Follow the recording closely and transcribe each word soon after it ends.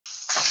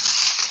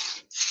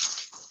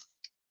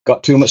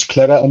Got too much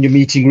clutter on your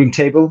meeting room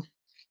table?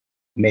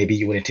 Maybe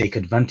you want to take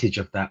advantage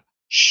of that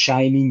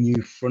shiny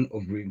new front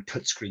of room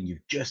touchscreen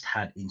you've just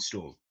had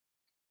installed.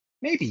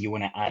 Maybe you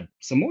want to add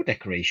some more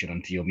decoration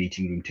onto your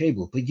meeting room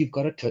table, but you've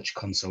got a touch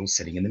console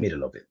sitting in the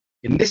middle of it.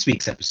 In this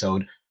week's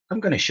episode, I'm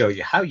going to show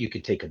you how you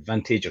can take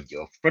advantage of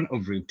your front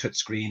of room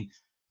touchscreen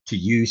to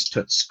use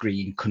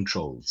touchscreen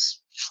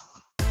controls.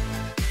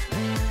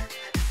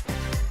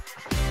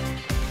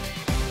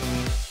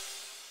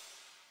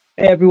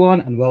 Hey everyone,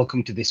 and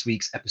welcome to this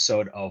week's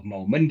episode of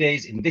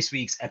Mondays. In this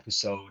week's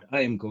episode, I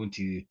am going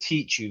to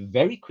teach you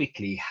very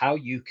quickly how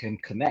you can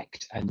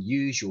connect and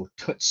use your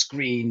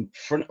touchscreen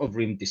front of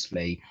room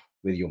display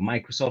with your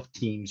Microsoft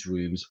Teams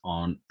rooms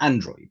on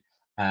Android,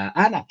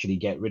 and actually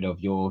get rid of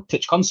your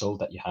touch console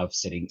that you have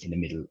sitting in the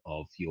middle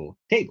of your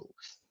table.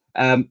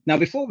 Now,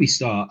 before we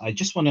start, I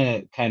just want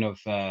to kind of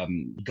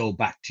go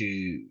back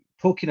to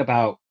talking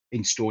about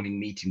installing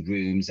meeting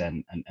rooms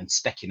and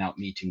specking out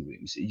meeting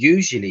rooms.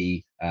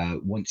 Usually,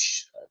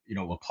 once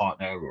a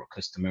partner or a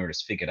customer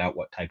has figured out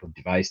what type of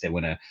device they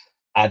want to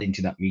add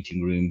into that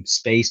meeting room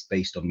space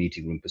based on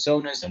meeting room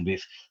personas, and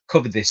we've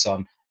covered this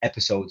on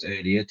episodes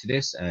earlier to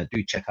this.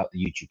 Do check out the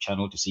YouTube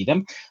channel to see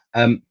them.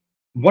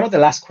 One of the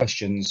last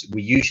questions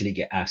we usually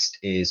get asked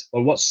is,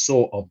 well, what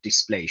sort of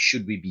display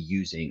should we be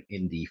using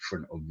in the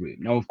front of room?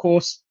 Now, of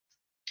course,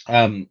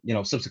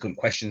 subsequent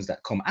questions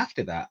that come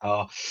after that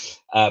are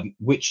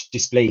which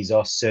displays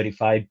are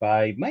certified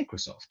by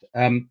Microsoft.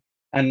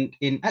 And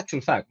in actual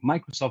fact,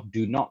 Microsoft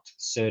do not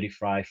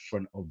certify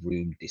front of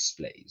room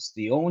displays.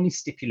 The only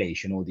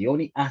stipulation or the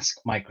only ask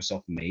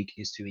Microsoft make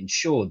is to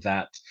ensure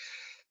that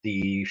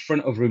the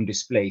front of room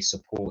display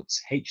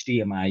supports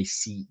HDMI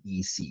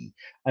CEC.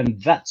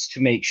 And that's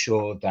to make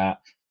sure that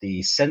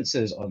the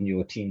sensors on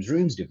your Teams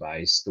Rooms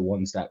device, the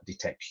ones that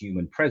detect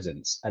human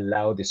presence,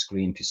 allow the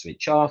screen to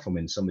switch off, and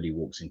when somebody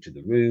walks into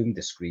the room,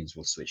 the screens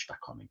will switch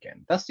back on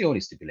again. That's the only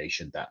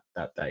stipulation that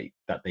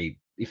they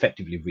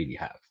effectively really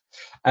have.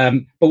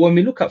 But when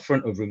we look at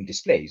front of room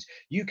displays,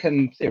 you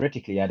can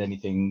theoretically add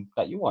anything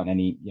that you want,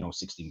 any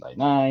 16 by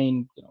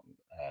 9,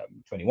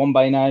 21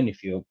 by 9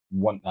 if you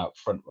want that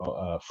front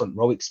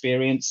row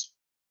experience.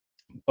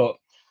 But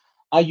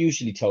I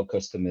usually tell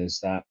customers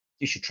that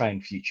you should try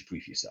and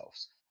future-proof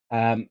yourselves.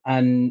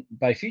 And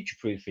by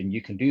future-proofing,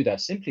 you can do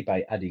that simply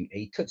by adding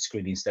a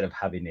touchscreen instead of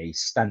having a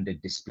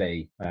standard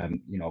display,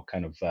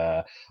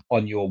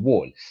 on your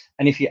wall.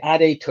 And if you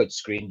add a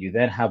touchscreen, you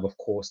then have, of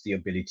course, the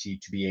ability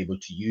to be able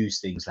to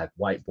use things like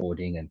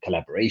whiteboarding and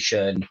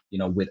collaboration,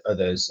 with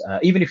others,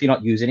 even if you're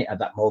not using it at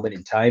that moment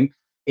in time.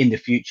 In the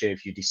future,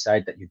 if you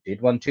decide that you did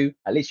want to,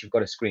 at least you've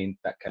got a screen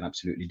that can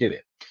absolutely do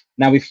it.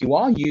 Now, if you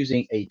are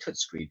using a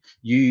touchscreen,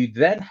 you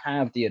then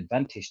have the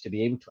advantage to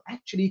be able to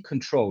actually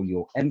control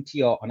your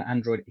MTR on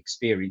Android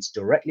experience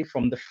directly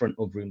from the front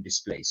of room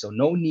display. So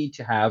no need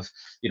to have,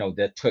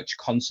 the touch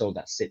console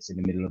that sits in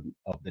the middle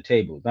of the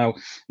table. Now,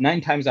 9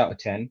 times out of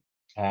 10,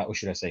 or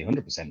should I say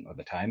 100% of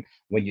the time,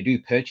 when you do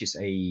purchase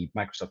a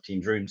Microsoft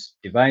Teams Rooms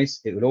device,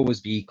 it would always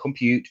be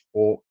compute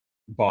or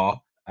bar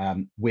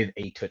with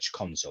a touch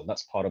console.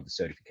 That's part of the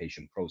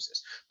certification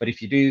process. But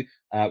if you do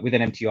with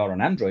an MTR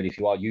on Android, if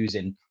you are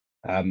using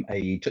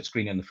a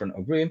touchscreen in the front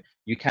of room,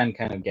 you can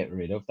kind of get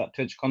rid of that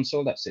touch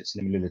console that sits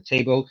in the middle of the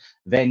table,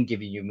 then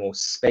giving you more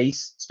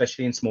space,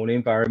 especially in smaller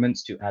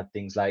environments, to add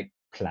things like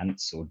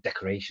plants or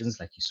decorations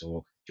like you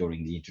saw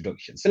during the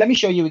introduction. So let me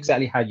show you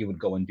exactly how you would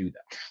go and do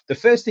that. The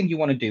first thing you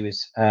want to do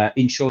is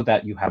ensure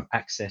that you have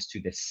access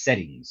to the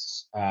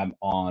settings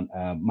on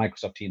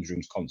Microsoft Teams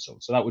Rooms console.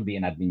 So that would be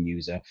an admin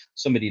user,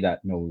 somebody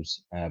that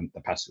knows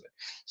the password.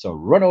 So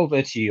run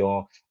over to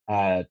your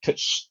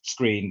touch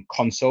screen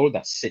console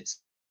that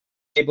sits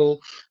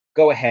table,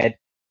 go ahead,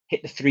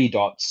 hit the 3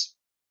 dots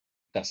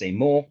that say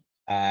more,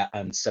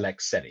 and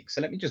select settings.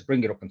 So let me just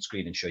bring it up on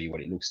screen and show you what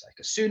it looks like.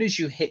 As soon as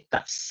you hit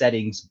that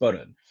settings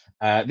button,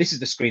 this is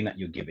the screen that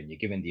you're given. You're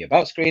given the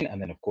about screen,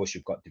 and then of course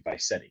you've got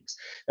device settings.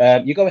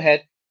 You go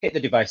ahead, hit the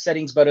device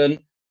settings button,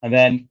 and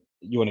then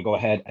you want to go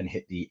ahead and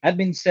hit the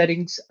admin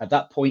settings. At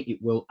that point, it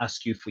will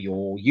ask you for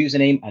your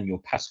username and your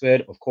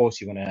password. Of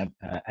course, you want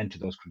to enter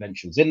those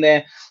credentials in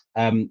there.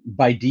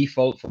 By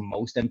default, for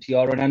most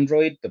MTR on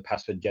Android, the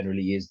password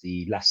generally is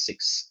the last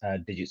 6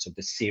 digits of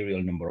the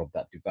serial number of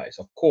that device.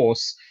 Of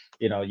course,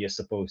 you're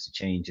supposed to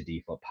change the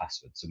default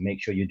password. So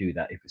make sure you do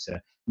that if it's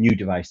a new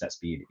device that's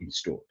being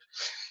installed.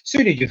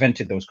 Soon as you've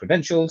entered those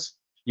credentials,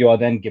 you are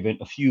then given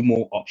a few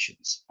more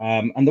options.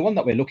 And the one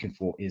that we're looking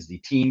for is the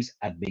Teams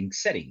admin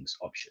settings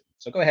option.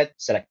 So go ahead,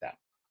 select that.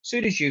 As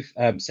soon as you've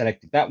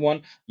selected that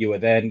one, you are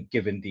then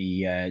given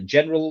the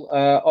general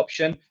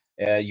option.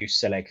 You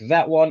select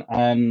that one,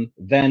 and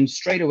then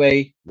straight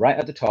away, right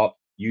at the top,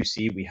 you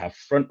see we have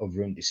front of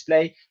room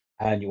display,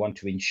 and you want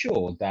to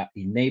ensure that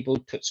enable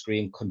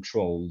touchscreen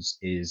controls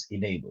is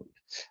enabled.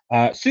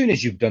 As soon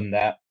as you've done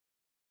that,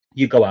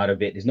 you go out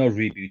of it. There's no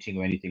rebooting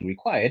or anything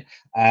required.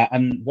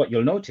 And what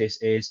you'll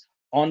notice is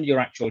on your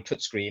actual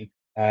touchscreen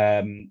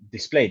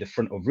display, the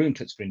front of room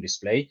touchscreen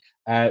display,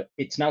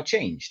 it's now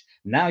changed.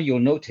 Now you'll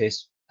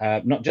notice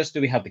not just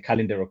do we have the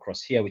calendar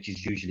across here, which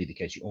is usually the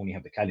case, you only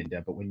have the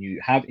calendar, but when you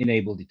have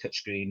enabled the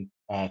touchscreen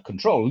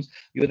controls,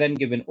 you're then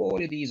given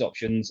all of these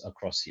options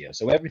across here.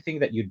 So everything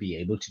that you'd be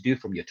able to do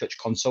from your touch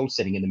console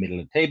sitting in the middle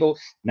of the table,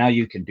 now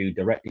you can do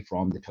directly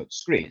from the touch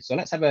screen. So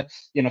let's have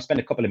spend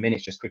a couple of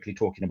minutes just quickly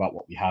talking about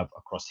what we have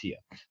across here.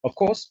 Of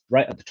course,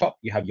 right at the top,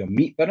 you have your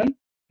meet button.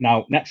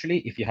 Now, naturally,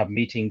 if you have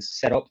meetings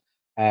set up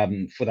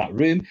for that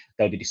room,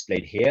 they'll be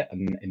displayed here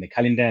and in the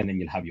calendar, and then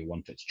you'll have your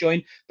one touch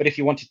join. But if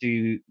you wanted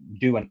to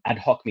do an ad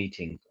hoc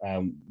meeting,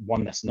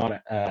 one that's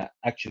not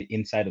actually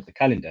inside of the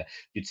calendar,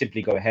 you'd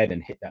simply go ahead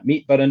and hit that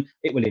meet button.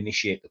 It will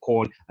initiate the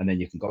call, and then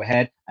you can go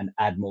ahead and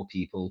add more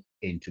people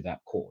into that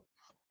call.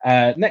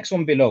 Next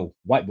one below,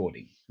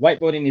 whiteboarding.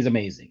 Whiteboarding is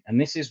amazing.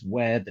 And this is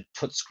where the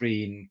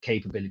touchscreen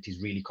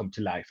capabilities really come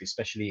to life,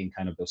 especially in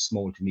kind of those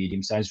small to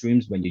medium sized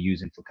rooms when you're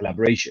using for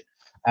collaboration.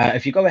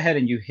 If you go ahead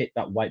and you hit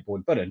that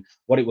whiteboard button,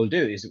 what it will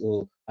do is it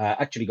will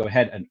actually go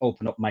ahead and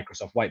open up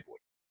Microsoft Whiteboard.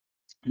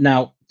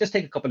 Now, just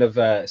take a couple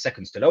of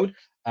seconds to load,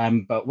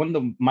 but when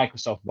the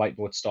Microsoft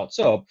Whiteboard starts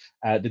up,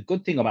 the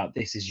good thing about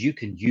this is you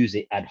can use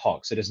it ad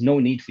hoc. So there's no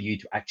need for you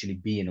to actually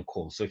be in a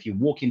call. So if you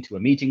walk into a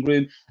meeting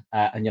room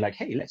and you're like,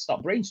 hey, let's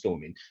start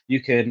brainstorming,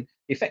 you can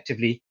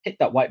effectively hit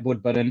that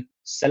whiteboard button,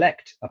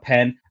 select a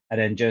pen,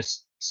 and then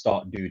just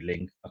start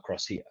doodling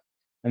across here.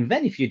 And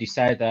then if you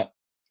decide that,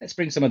 let's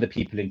bring some other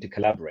people in to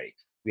collaborate,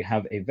 we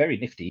have a very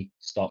nifty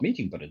start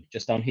meeting button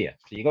just down here.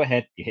 So you go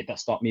ahead, you hit that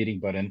start meeting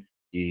button,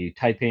 you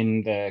type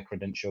in the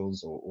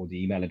credentials or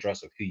the email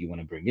address of who you want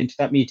to bring into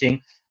that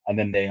meeting, and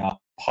then they are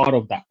part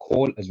of that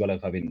call as well as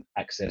having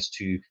access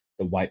to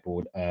the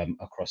whiteboard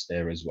across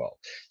there as well.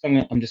 So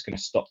I'm just going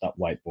to stop that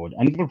whiteboard,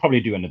 and we'll probably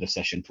do another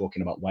session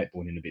talking about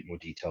whiteboard in a bit more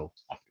detail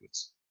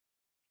afterwards.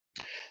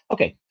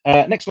 Okay,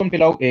 next one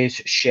below is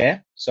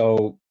share.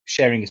 So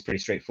sharing is pretty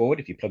straightforward.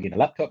 If you plug in a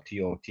laptop to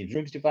your Teams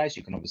Rooms device,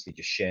 you can obviously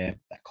just share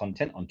that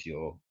content onto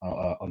your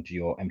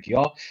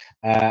MTR.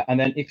 And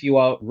then if you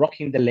are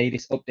rocking the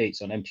latest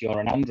updates on MTR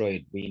and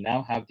Android, we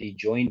now have the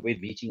Join with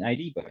Meeting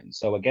ID button.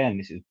 So again,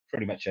 this is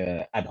pretty much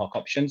an ad hoc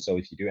option. So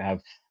if you do have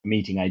a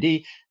meeting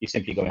ID, you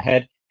simply go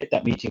ahead, hit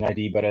that meeting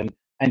ID button,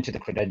 enter the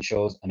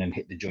credentials, and then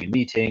hit the Join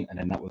Meeting, and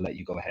then that will let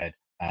you go ahead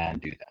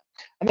and do that.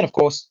 And then, of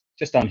course,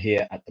 just down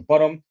here at the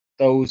bottom,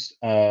 those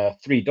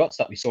three dots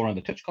that we saw on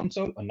the touch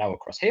console are now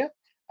across here.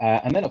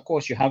 And then, of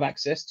course, you have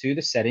access to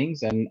the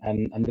settings and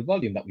the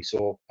volume that we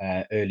saw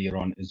earlier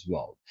on as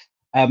well.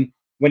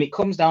 When it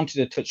comes down to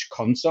the touch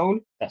console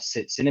that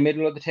sits in the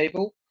middle of the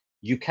table,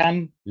 you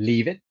can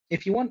leave it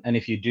if you want. And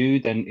if you do,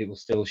 then it will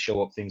still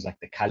show up things like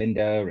the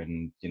calendar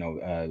and,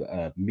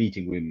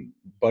 meeting room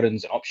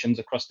buttons and options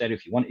across there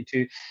if you wanted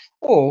to.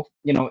 Or,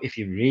 if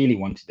you really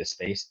wanted the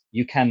space,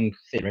 you can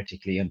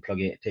theoretically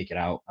unplug it, take it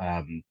out.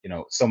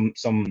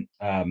 Some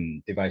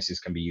devices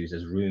can be used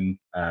as room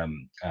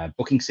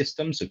booking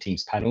systems, so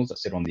Teams panels that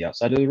sit on the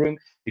outside of the room.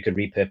 You could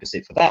repurpose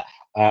it for that,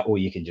 or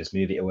you can just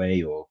move it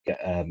away or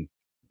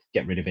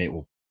get rid of it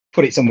or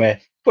put it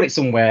somewhere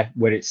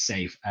where it's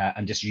safe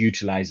and just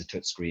utilize the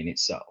touchscreen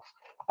itself.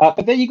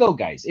 But there you go,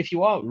 guys. If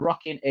you are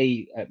rocking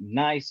a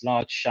nice,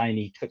 large,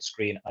 shiny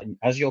touchscreen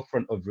as your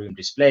front of room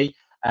display,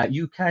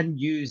 you can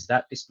use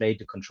that display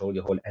to control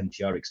your whole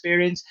MTR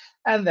experience.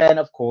 And then,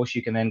 of course,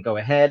 you can then go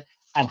ahead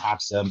and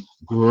have some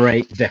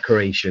great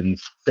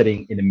decorations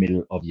sitting in the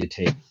middle of your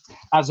table.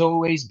 As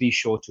always, be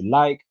sure to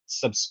like,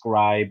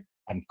 subscribe,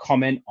 and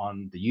comment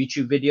on the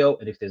YouTube video.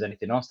 And if there's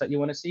anything else that you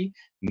want to see,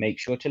 make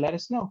sure to let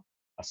us know.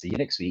 I'll see you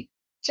next week.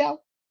 Ciao.